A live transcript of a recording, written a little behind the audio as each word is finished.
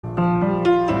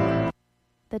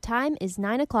The time is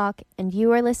 9 o'clock, and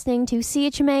you are listening to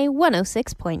CHMA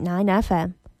 106.9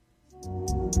 FM.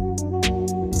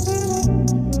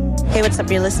 Hey, what's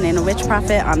up? You're listening to Rich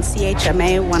Prophet on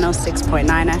CHMA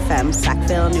 106.9 FM,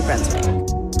 Sackville, New Brunswick.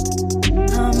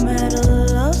 I'm at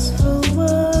a loss for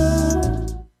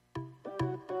words.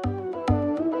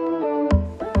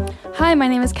 Hi, my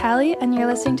name is Callie, and you're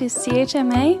listening to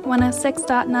CHMA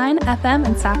 106.9 FM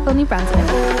in Sackville, New Brunswick.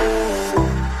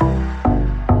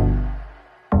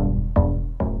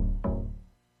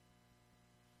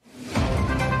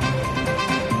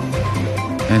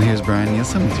 And here's Brian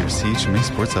Nielsen with your CHMA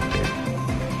Sports Update.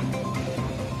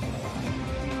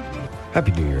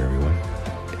 Happy New Year, everyone.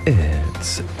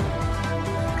 It's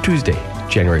Tuesday,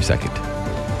 January 2nd.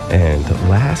 And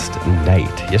last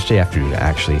night, yesterday afternoon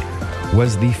actually,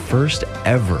 was the first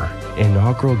ever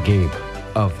inaugural game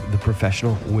of the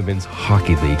Professional Women's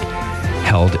Hockey League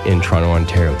held in Toronto,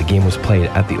 Ontario. The game was played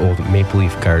at the old Maple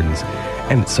Leaf Gardens,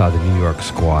 and it saw the New York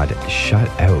squad shut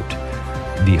out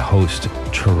the host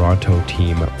Toronto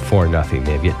team 4-0.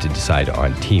 They have yet to decide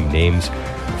on team names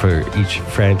for each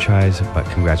franchise, but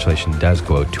congratulations does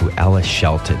go out to Ella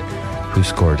Shelton, who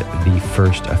scored the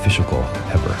first official goal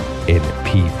ever in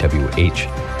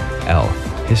PWHL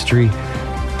history.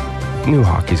 New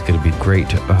hockey is going to be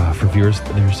great for viewers.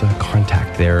 There's a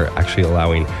contact there, actually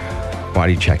allowing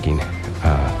body checking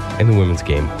in the women's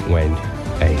game when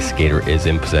a skater is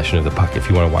in possession of the puck. If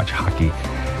you want to watch hockey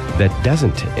that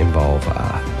doesn't involve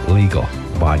legal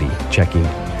body checking,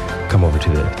 come over to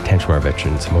the Tantramar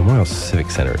Veterans Memorial Civic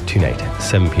Center tonight,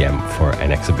 7 p.m. for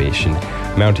an exhibition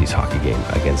Mounties hockey game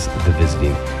against the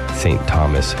visiting St.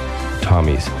 Thomas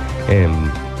Tommies. In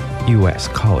U.S.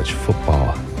 college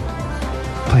football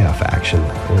playoff action,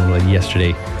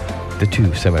 yesterday the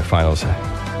two semifinals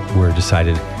were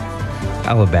decided.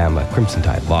 Alabama Crimson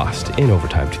Tide lost in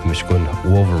overtime to the Michigan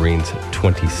Wolverines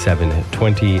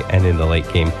 27-20, and in the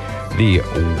late game, the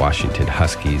Washington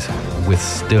Huskies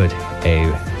withstood a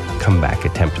comeback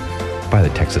attempt by the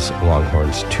Texas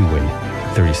Longhorns to win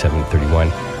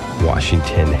 37-31.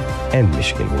 Washington and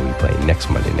Michigan will be playing next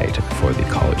Monday night for the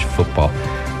College Football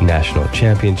National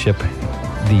Championship.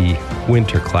 The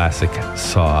Winter Classic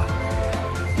saw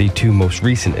the two most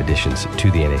recent additions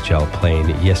to the NHL playing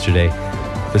yesterday.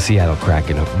 The Seattle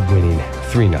Kraken winning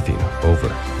 3-0 over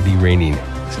the reigning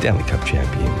Stanley Cup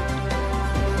champion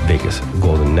Vegas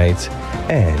Golden Knights.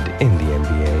 And in the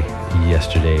NBA,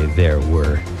 yesterday there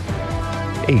were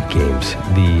 8 games.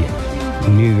 The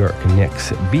New York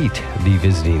Knicks beat the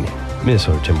visiting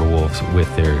Minnesota Timberwolves with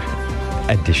their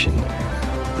additions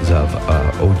of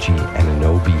OG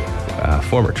Anunoby,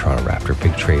 former Toronto Raptor.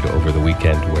 Big trade over the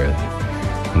weekend where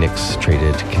the Knicks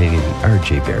traded Canadian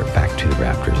RJ Barrett back to the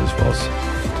Raptors, as well as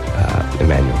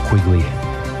Emmanuel Quigley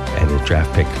and a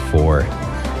draft pick for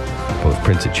both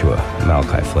Prince Achiuwa,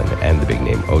 Malachi Flynn, and the big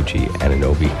name OG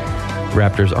Anunoby.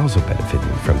 Raptors also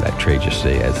benefiting from that trade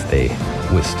yesterday as they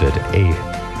withstood a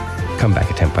comeback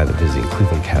attempt by the visiting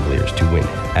Cleveland Cavaliers to win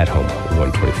at home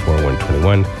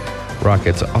 124-121.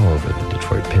 Rockets all over the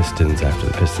Detroit Pistons after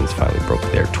the Pistons finally broke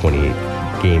their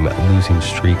 28-game losing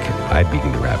streak by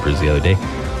beating the Raptors the other day,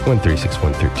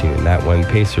 136-113 in that one.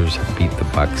 Pacers beat the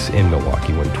Bucks in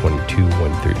Milwaukee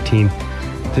 122-113.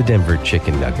 The Denver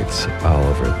Chicken Nuggets all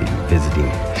over the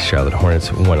visiting Charlotte Hornets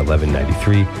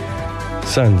 111-93.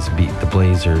 Suns beat the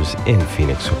Blazers in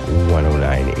Phoenix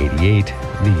 109-88.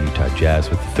 The Utah Jazz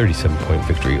with a 37-point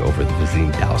victory over the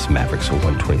visiting Dallas Mavericks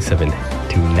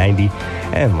 127-90.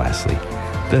 And lastly,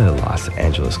 the Los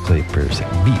Angeles Clippers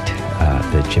beat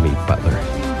the Jimmy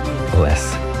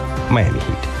Butler-less Miami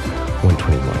Heat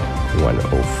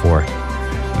 121-104.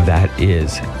 That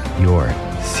is your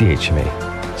CHMA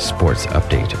Sports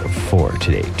Update for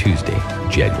today, Tuesday,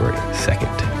 January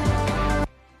 2nd.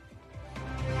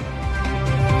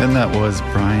 And that was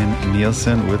Brian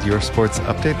Nielsen with your Sports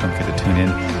Update. Don't forget to tune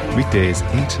in weekdays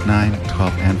 8, 9,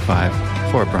 12, and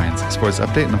 5 for Brian's Sports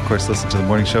Update. And of course, listen to the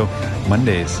morning show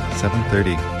Mondays,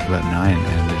 7:30 to about 9.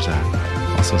 And there's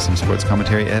also some sports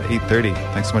commentary at 8:30.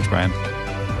 Thanks so much, Brian.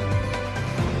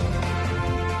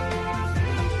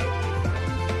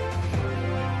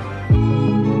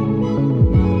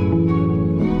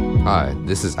 Hi,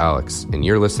 this is Alex, and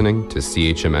you're listening to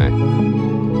CHMA.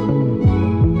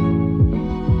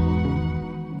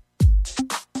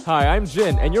 Hi, I'm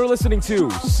Jin, and you're listening to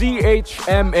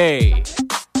CHMA.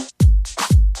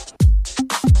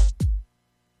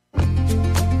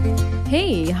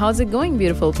 Hey, how's it going,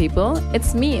 beautiful people?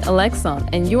 It's me, Alexon,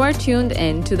 and you are tuned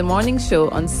in to the morning show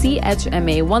on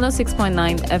CHMA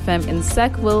 106.9 FM in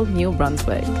Sackville, New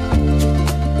Brunswick.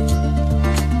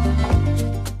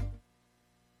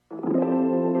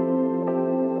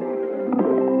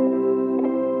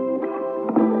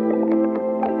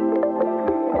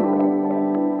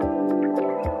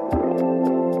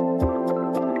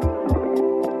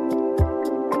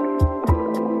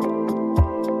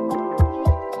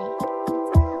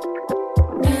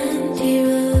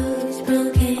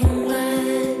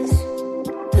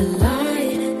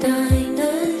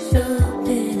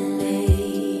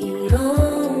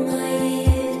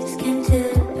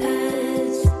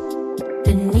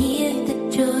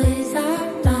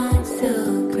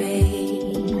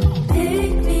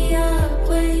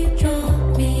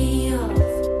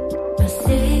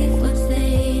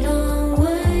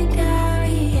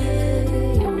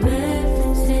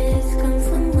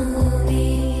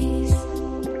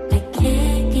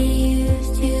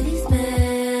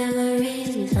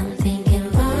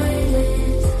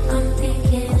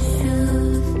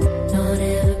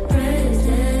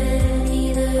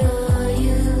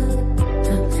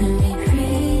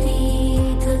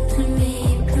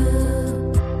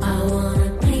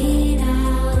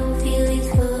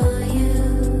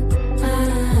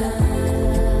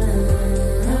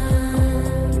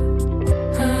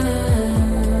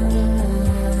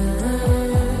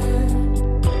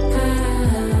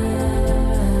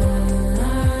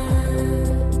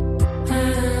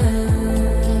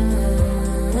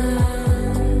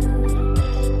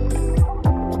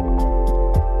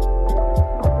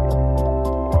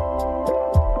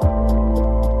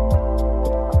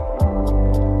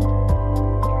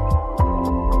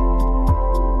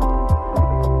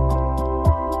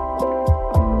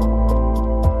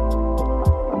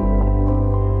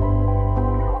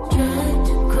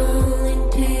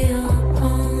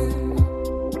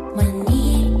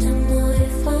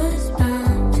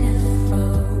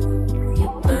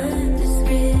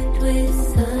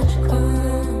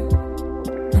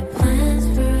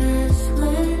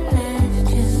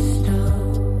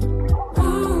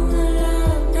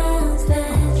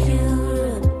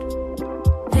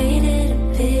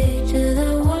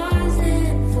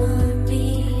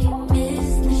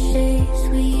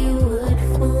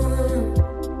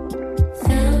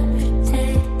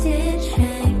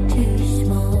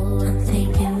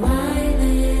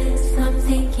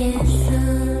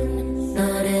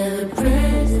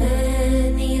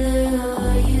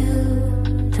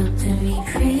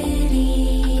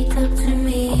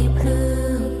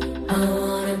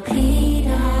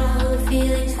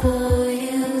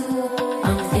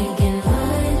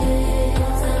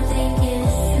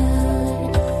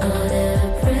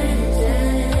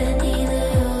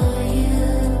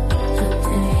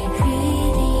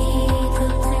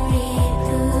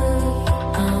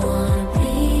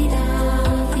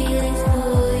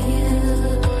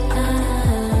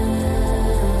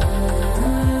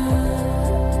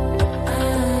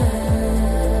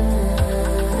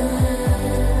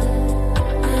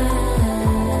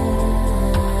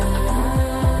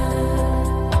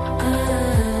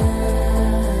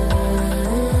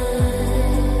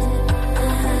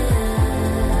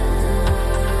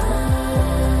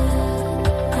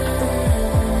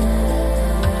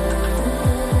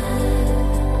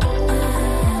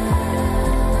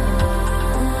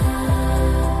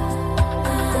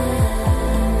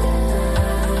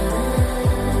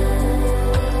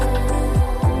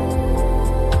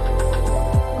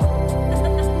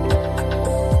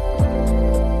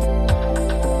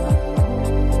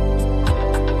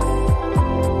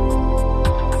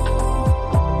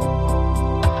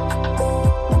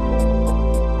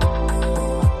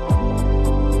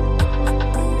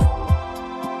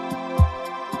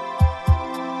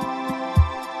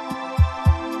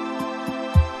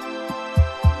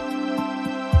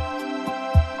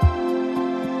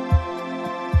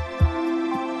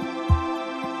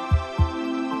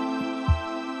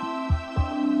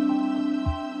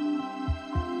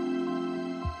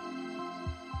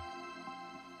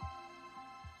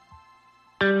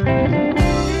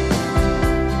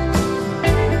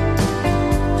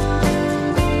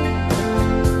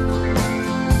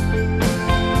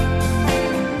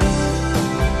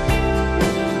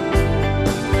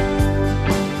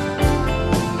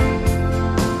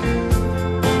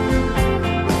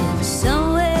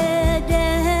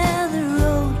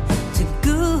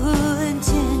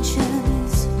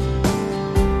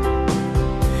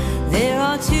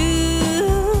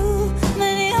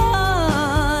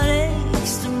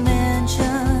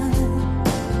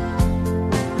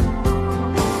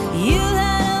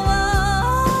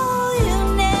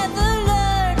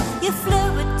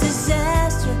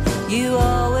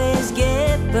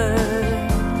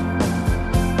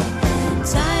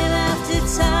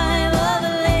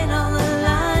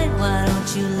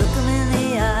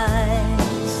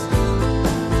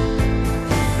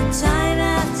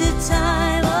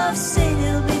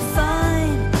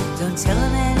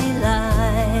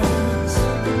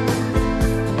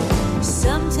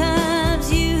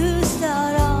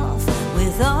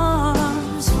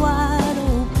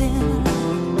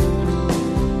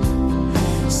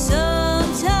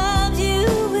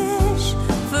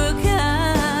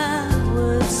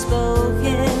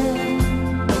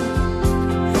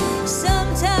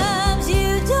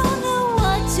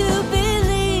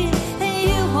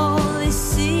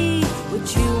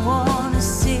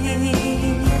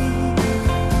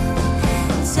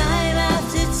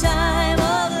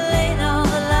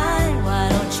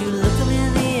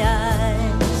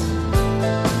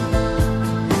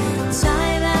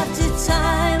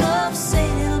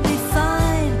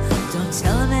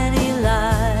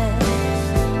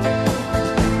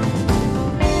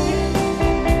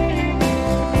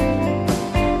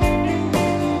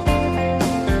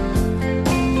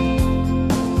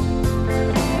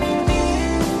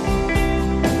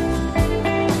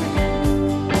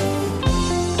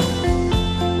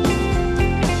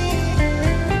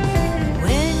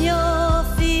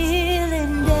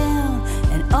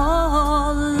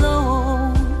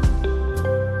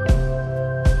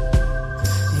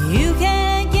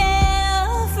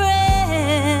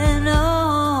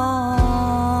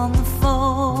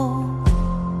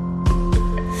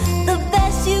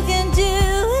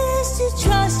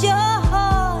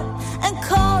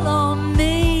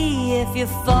 you're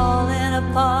falling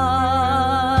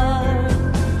apart.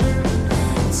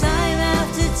 Time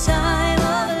after time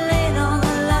of late on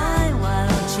the line, why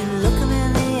don't you look 'em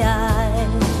in the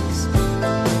eyes?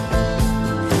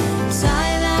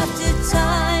 Time after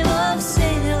time of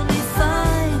saying they'll be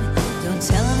fine, don't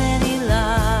tell 'em any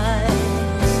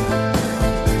lies.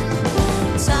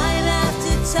 Time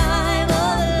after time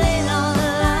of late on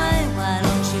the line, why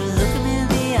don't you look 'em in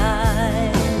the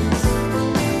eyes?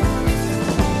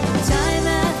 Time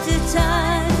after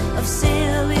time of saying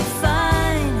they'll be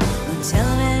fine, don't tell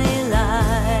 'em any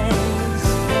lies.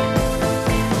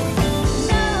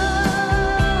 No.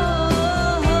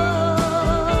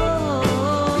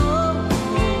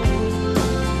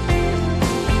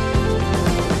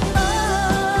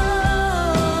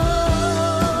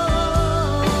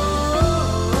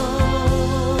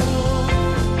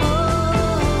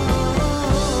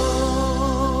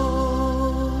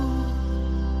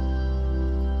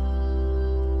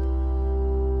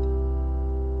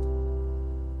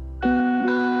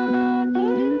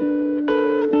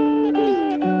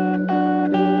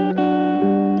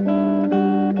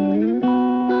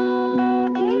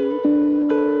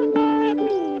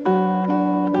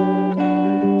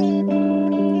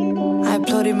 I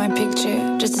uploaded my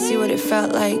picture just to see what it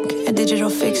felt like. A digital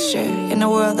fixture in a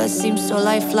world that seems so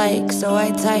lifelike. So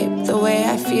I type the way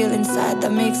I feel inside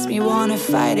that makes me wanna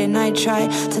fight. And I try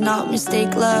to not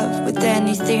mistake love with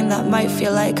anything that might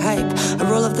feel like hype. I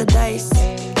roll up the dice,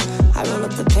 I roll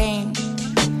up the pain.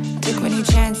 Took many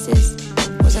chances,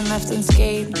 wasn't left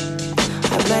unscathed.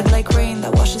 I bled like rain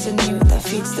that washes anew, that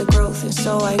feeds the growth, and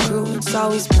so I grew. It's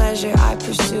always pleasure I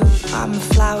pursue. I'm a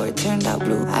flower turned out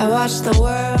blue. I watch the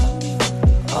world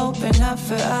open up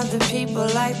for other people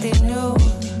like they knew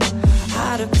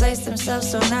how to place themselves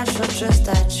so natural. Just I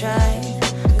tried,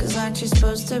 'cause aren't you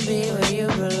supposed to be where you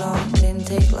belong? Didn't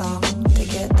take long to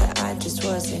get that I just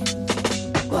wasn't.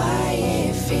 Why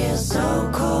it feels so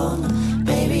cold,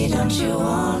 baby, don't you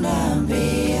wanna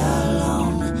be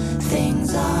alone? Things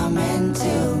are meant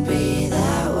to be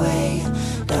that way.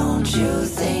 Don't you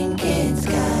think it's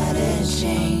gotta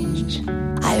change?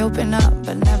 I open up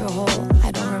but never whole. I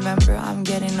don't remember, I'm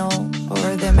getting old. Or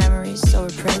are there memories so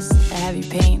repressed? A heavy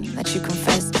pain that you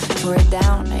confess. Tore it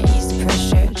down, I eased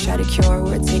pressure. Try to cure,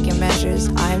 we're taking measures.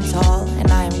 I am tall and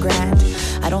I am grand.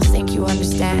 I don't think you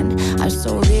understand. I'm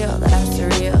so real that I'm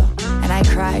surreal. And I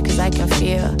cry 'cause I can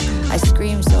feel. I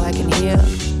scream so I can heal.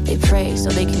 They pray so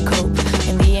they can cope.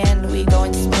 In the end we go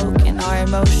and smoke. And our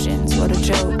emotions, what a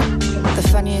joke. The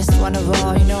funniest one of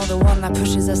all, you know, the one that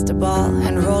pushes us to ball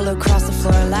and roll across the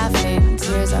floor laughing.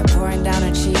 Tears are pouring down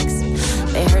our cheeks.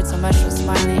 They hurt so much from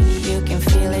smiling, you can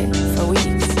feel it for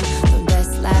weeks. The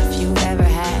best laugh you've ever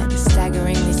had,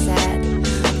 staggeringly sad,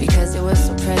 because it was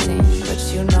so present, but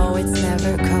you know it's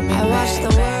never coming back. I watched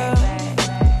the world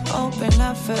open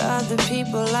up for other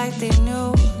people like they knew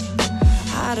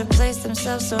how to place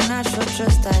themselves so natural.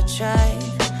 Just I tried,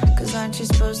 'cause aren't you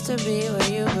supposed to be where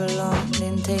you belong?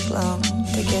 Didn't take long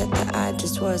to get that I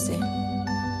just wasn't.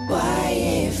 Why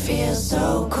it feels so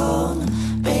cold,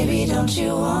 baby, don't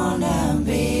you wanna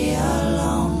be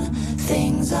alone?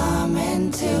 Things are meant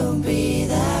to be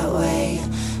that way.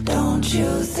 Don't you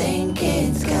think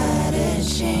it's gotta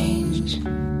change?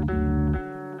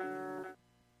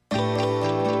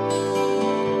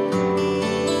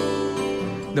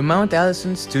 The Mount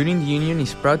Allison Student Union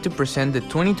is proud to present the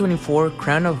 2024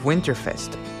 Crown of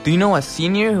Winterfest. Do you know a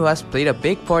senior who has played a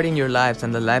big part in your lives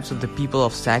and the lives of the people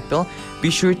of Sackville? Be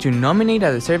sure to nominate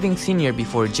a deserving senior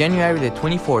before January the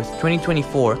 24th,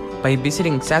 2024 by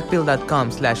visiting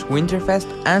sackville.com/winterfest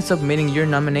and submitting your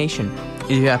nomination.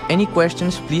 If you have any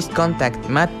questions, please contact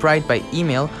Matt Pride by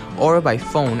email or by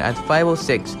phone at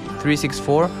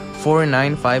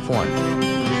 506-364-4951.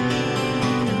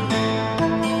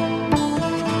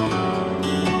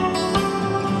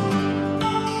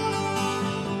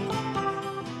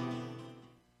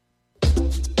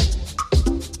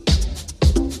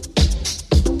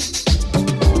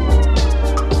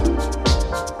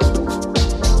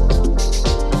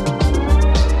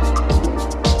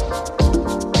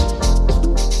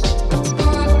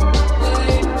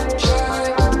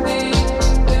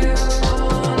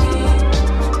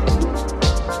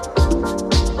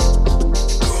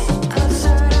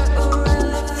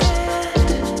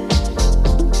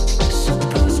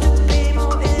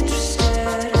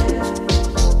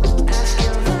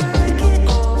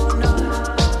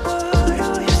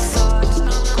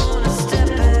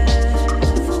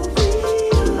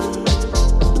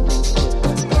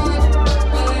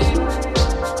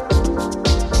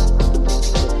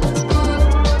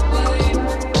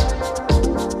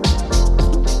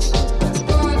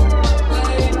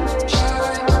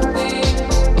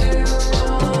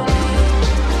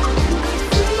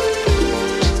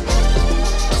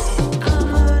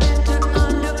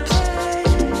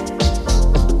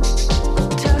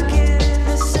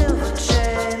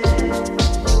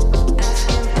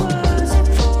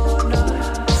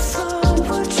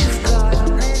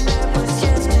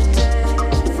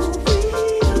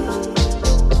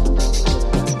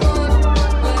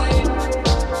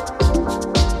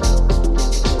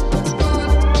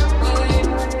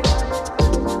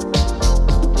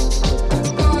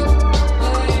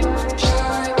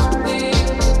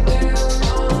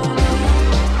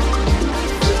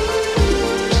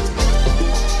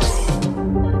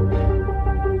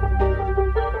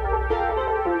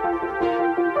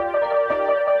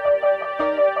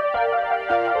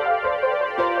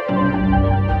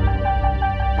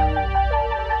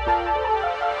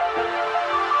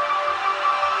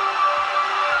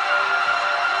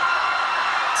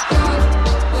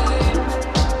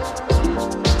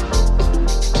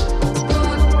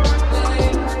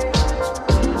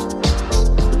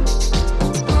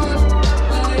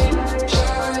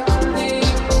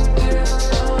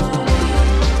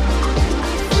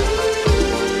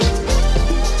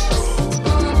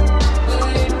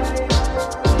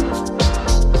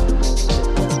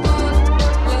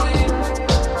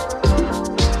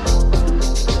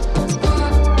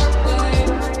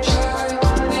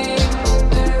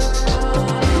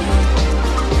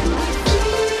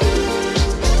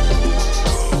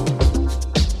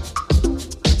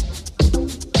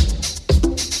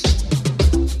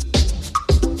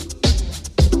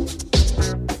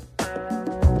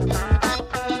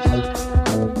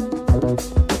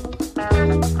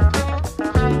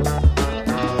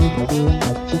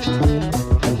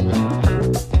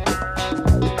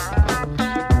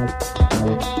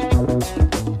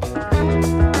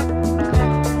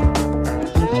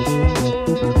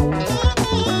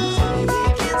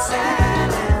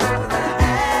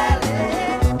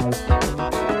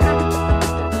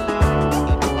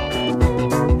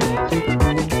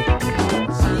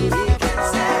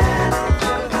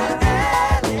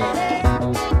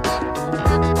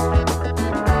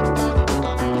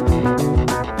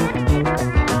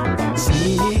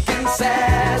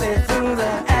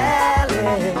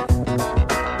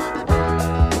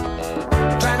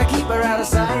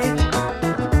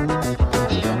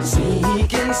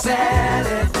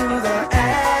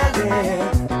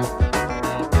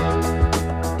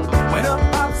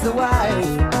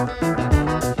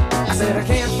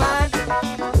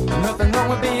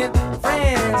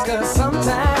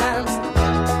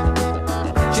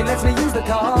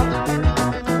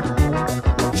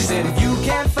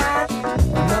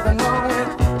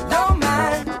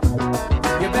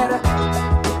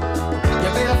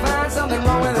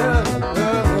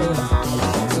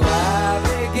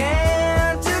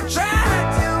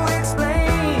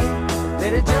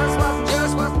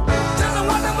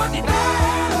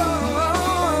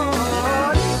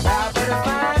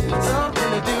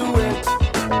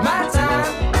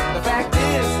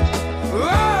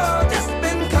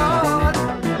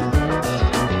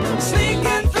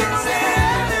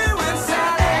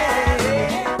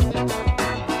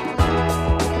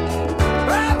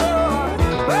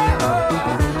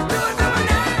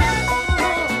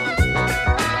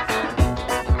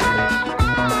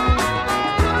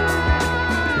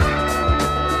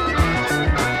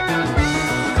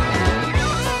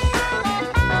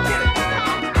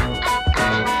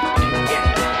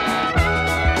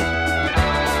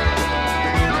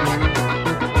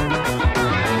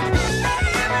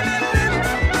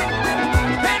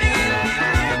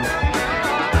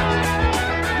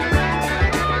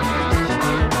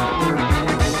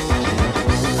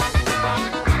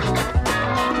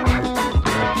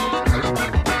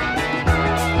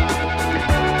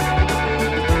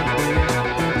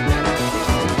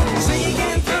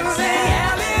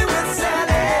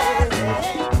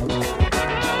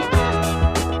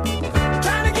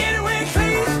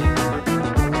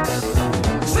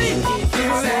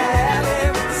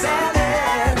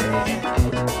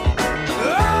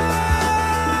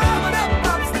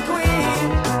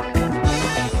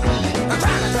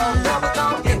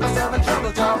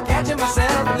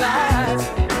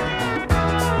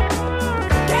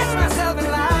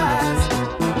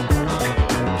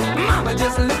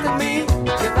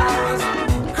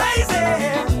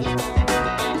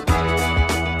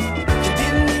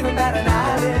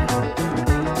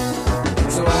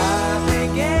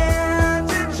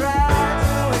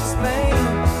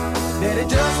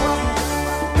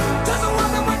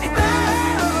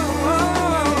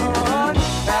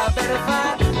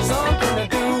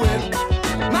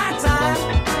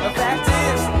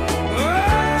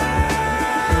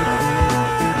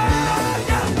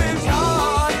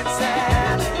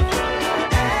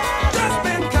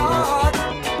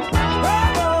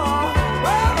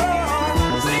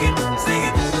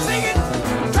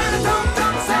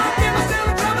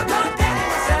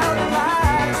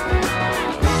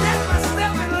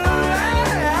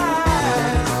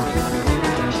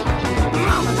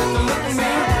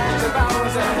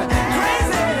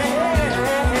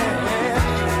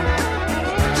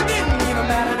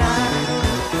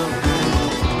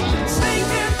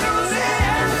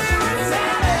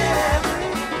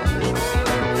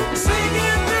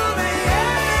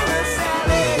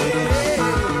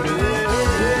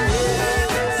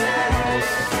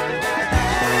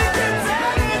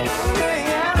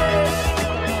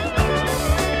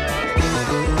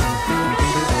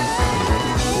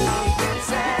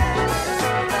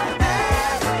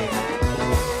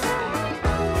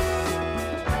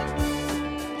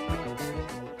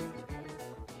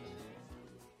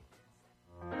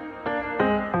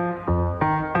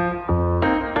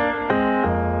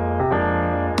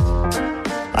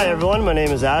 Hi, everyone. My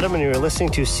name is Adam, and you're listening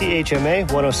to CHMA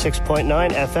 106.9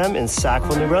 FM in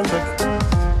Sackville, New Brunswick.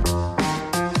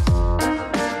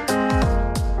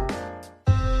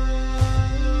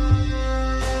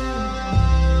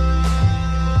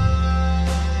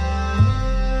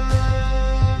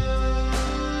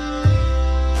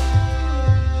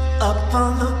 Up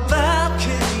on the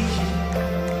balcony,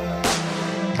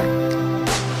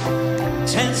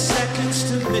 10 seconds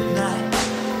to midnight.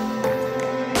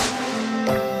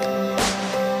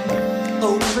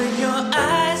 Open your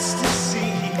eyes to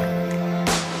see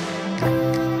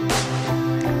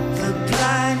the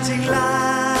blinding light.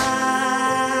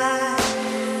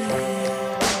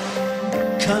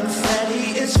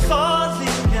 Confetti is falling.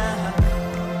 falling down.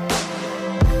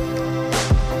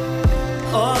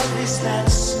 Or is that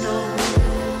snow?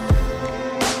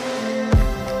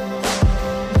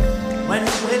 When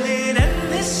will it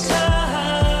end this time?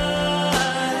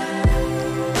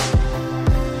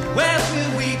 Where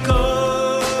will we go?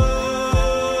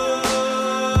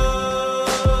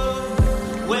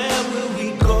 Where will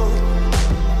we go?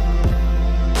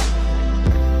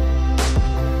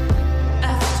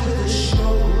 After the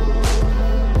show.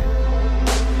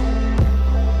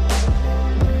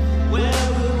 Where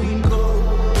will we go?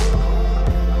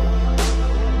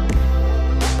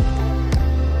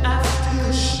 After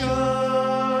the show.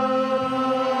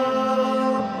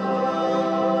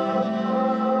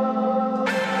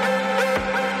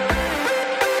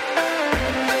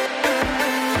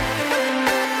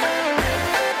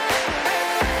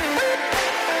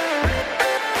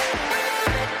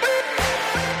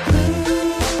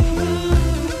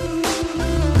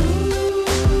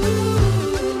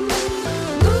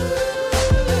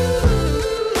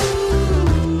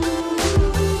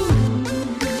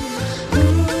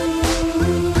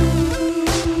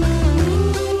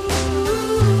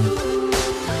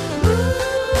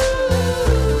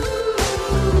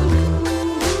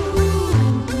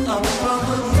 Up from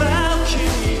a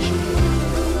balcony,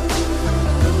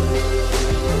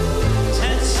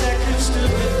 10 seconds to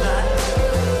midnight.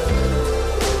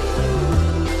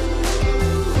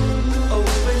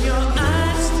 Open your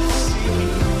eyes to see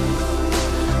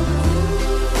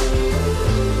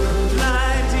the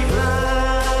blinding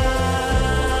light,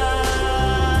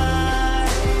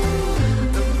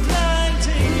 the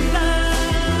blinding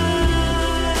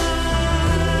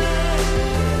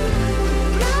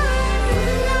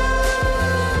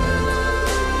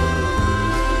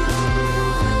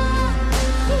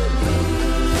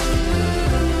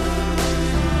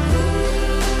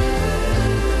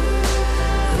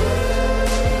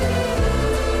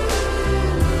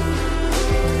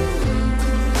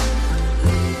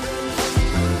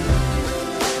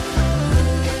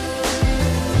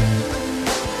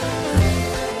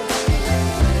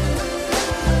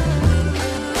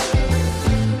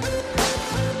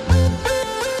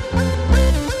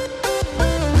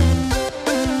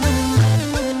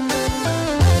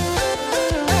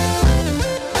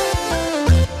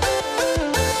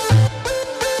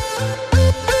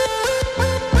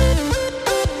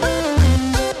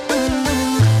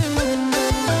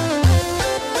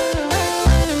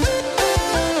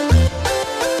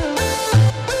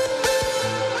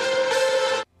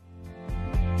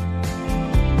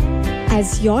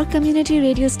As your community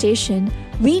radio station,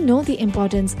 we know the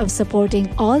importance of supporting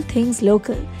all things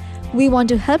local. We want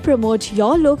to help promote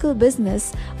your local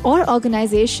business or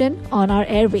organization on our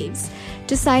airwaves.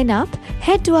 To sign up,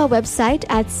 head to our website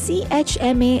at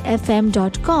chmafm.com,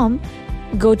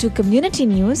 go to Community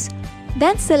News,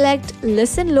 then select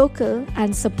Listen Local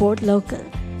and Support Local.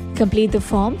 Complete the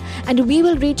form and we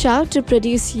will reach out to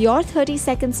produce your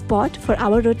 30-second spot for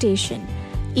our rotation.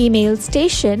 Email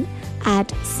station at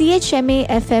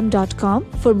chmafm.com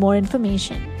for more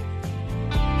information.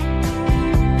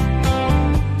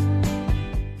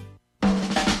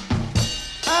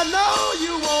 I know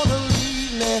you wanna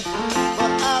leave me,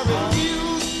 but I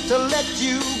refuse to let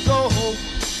you go.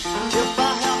 If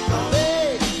I have to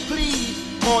beg, plead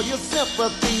for your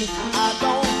sympathy, I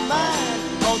don't mind,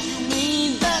 'cause you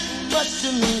mean that much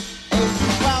to me. Ain't you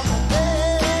proud to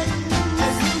beg,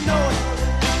 and you know it.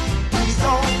 Please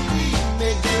don't leave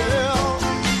me, girl.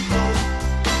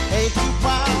 Ain't you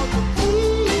proud to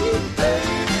plead,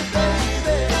 baby,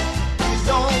 baby? Please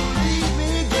don't leave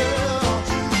me, girl.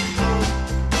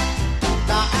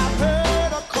 Now I've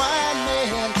heard a crying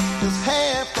man is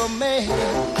half a man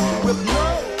with no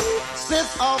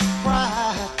sense of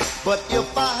pride. But if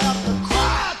I have to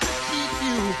cry to keep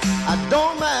you, I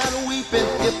don't mind weeping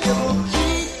if it'll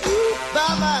keep you by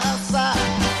my side.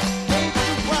 Ain't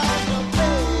you proud to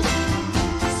beg?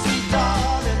 See,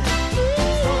 darling,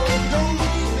 oh, don't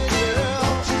leave me, girl.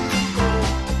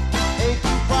 Ain't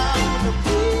you proud to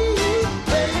plead,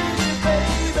 baby,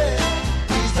 baby?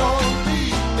 Please don't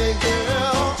leave me,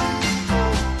 girl.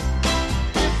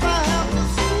 If I have to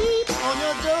sleep on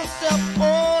your doorstep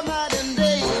all night and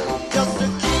day, just to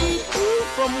keep you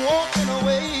from walking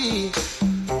away,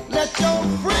 let your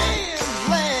friends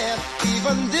laugh,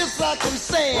 even this I can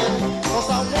stand, 'cause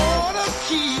I wanna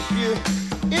keep you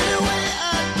any way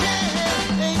I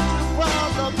can. Ain't you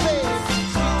proud to beg,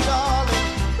 sweet darling?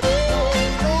 Please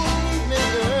don't leave me,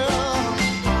 girl.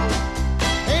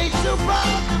 Ain't you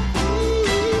proud to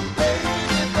plead, baby,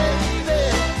 baby?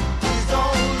 Please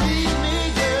don't leave me,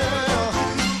 girl.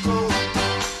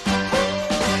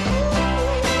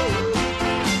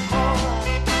 Oh,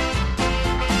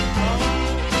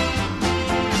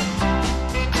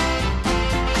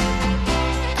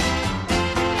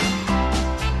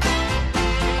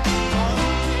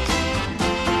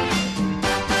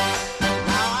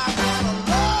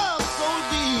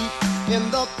 in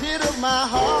the pit of my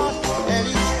heart, and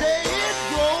each day it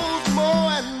grows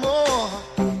more and more.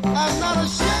 I'm not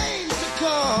ashamed to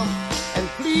come and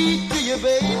plead to you,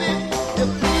 baby. If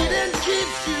pleading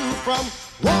keeps you from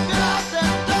walking out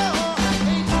that door,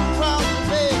 ain't you proud to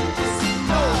beg to see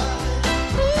no?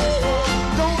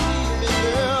 Don't leave me,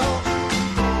 girl.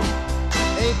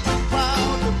 Ain't you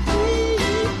proud to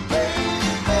plead,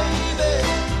 baby?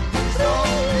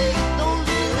 Don't leave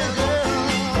me, girl.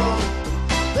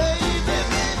 Baby.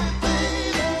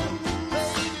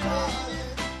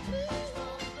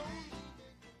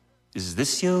 Is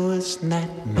this your worst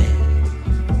nightmare?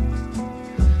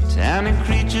 Tiny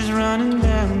creatures running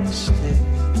down the stairs,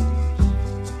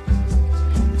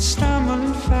 stumble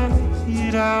and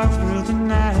fight all through the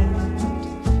night.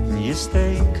 And yes,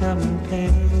 they come in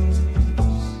pairs.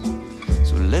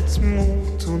 So let's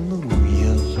move to New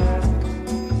York.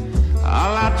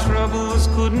 All our troubles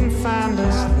couldn't find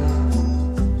us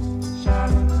there.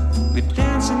 We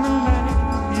dance in the light,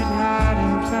 we'd hide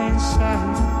in plain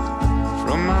sight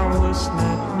from our worst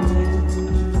nightmare.